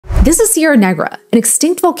This is Sierra Negra, an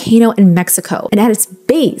extinct volcano in Mexico, and at its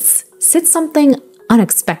base sits something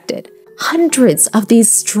unexpected. Hundreds of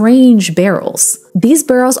these strange barrels. These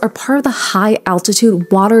barrels are part of the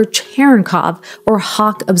high-altitude water Cherenkov or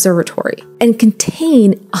Hawk Observatory and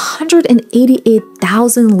contain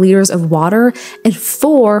 188,000 liters of water and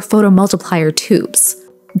 4 photomultiplier tubes.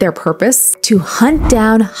 Their purpose? To hunt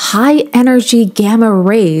down high-energy gamma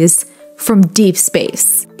rays from deep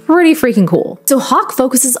space. Pretty freaking cool. So Hawk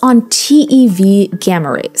focuses on TeV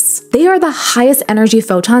gamma rays. They are the highest energy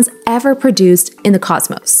photons ever produced in the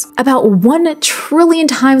cosmos, about 1 trillion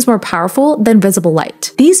times more powerful than visible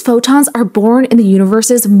light. These photons are born in the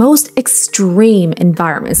universe's most extreme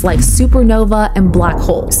environments like supernova and black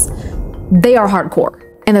holes. They are hardcore.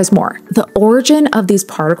 And there's more. The origin of these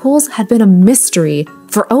particles had been a mystery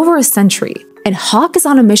for over a century, and Hawk is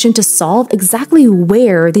on a mission to solve exactly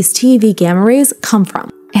where these TeV gamma rays come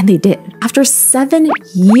from. And they did. After 7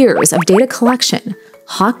 years of data collection,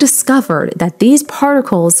 Hawk discovered that these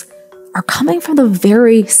particles are coming from the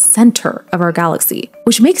very center of our galaxy,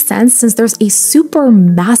 which makes sense since there's a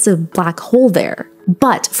supermassive black hole there.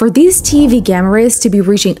 But for these TeV gamma rays to be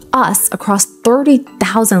reaching us across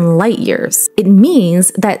 30,000 light years, it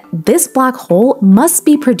means that this black hole must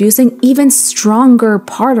be producing even stronger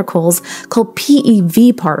particles called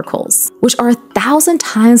PeV particles, which are 1,000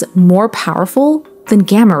 times more powerful than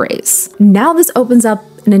gamma rays. Now this opens up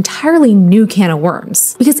an entirely new can of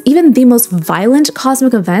worms, because even the most violent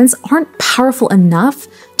cosmic events aren't powerful enough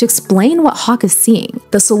to explain what Hawk is seeing.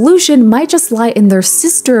 The solution might just lie in their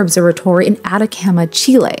sister observatory in Atacama,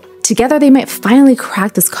 Chile. Together they might finally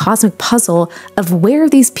crack this cosmic puzzle of where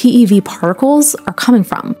these PeV particles are coming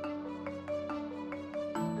from.